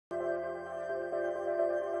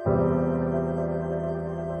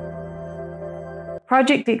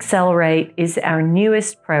Project Accelerate is our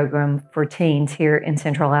newest program for teens here in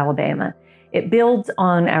Central Alabama. It builds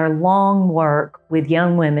on our long work with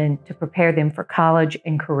young women to prepare them for college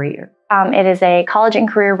and career. It is a college and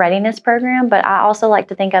career readiness program, but I also like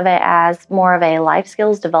to think of it as more of a life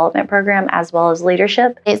skills development program as well as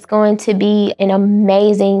leadership. It's going to be an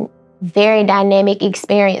amazing, very dynamic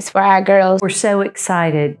experience for our girls. We're so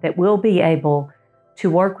excited that we'll be able to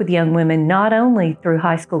work with young women not only through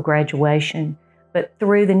high school graduation, but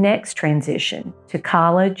through the next transition to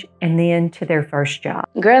college and then to their first job.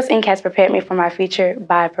 Girls Inc. has prepared me for my future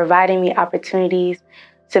by providing me opportunities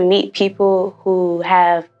to meet people who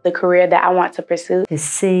have the career that I want to pursue. To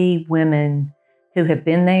see women who have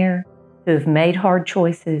been there, who have made hard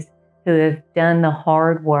choices, who have done the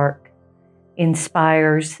hard work,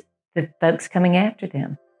 inspires the folks coming after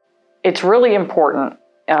them. It's really important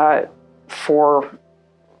for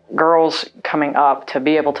girls coming up to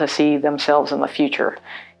be able to see themselves in the future.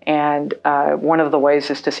 And one of the ways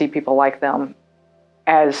is to see people like them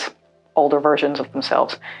as older versions of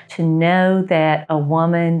themselves. To know that a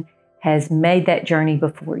woman has made that journey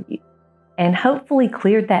before you and hopefully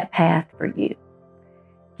cleared that path for you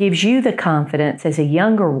gives you the confidence as a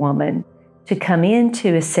younger woman to come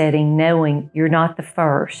into a setting knowing you're not the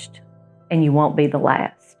first and you won't be the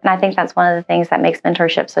last. And I think that's one of the things that makes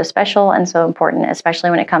mentorship so special and so important, especially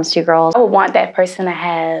when it comes to girls. I would want that person to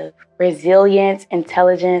have resilience,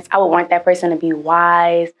 intelligence. I would want that person to be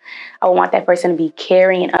wise. I would want that person to be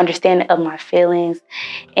caring and understanding of my feelings,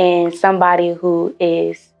 and somebody who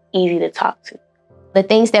is easy to talk to. The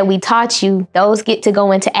things that we taught you, those get to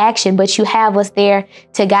go into action, but you have us there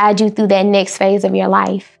to guide you through that next phase of your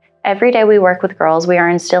life. Every day we work with girls, we are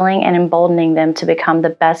instilling and emboldening them to become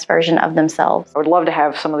the best version of themselves. I would love to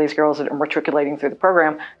have some of these girls that are matriculating through the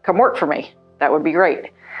program come work for me. That would be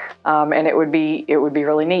great. And it would be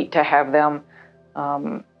really neat to have them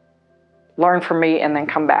learn from me and then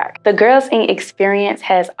come back. The Girls Inc. experience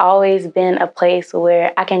has always been a place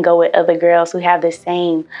where I can go with other girls who have the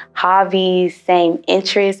same hobbies, same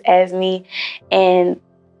interests as me. And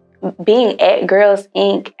being at Girls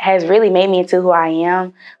Inc. has really made me into who I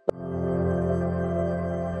am.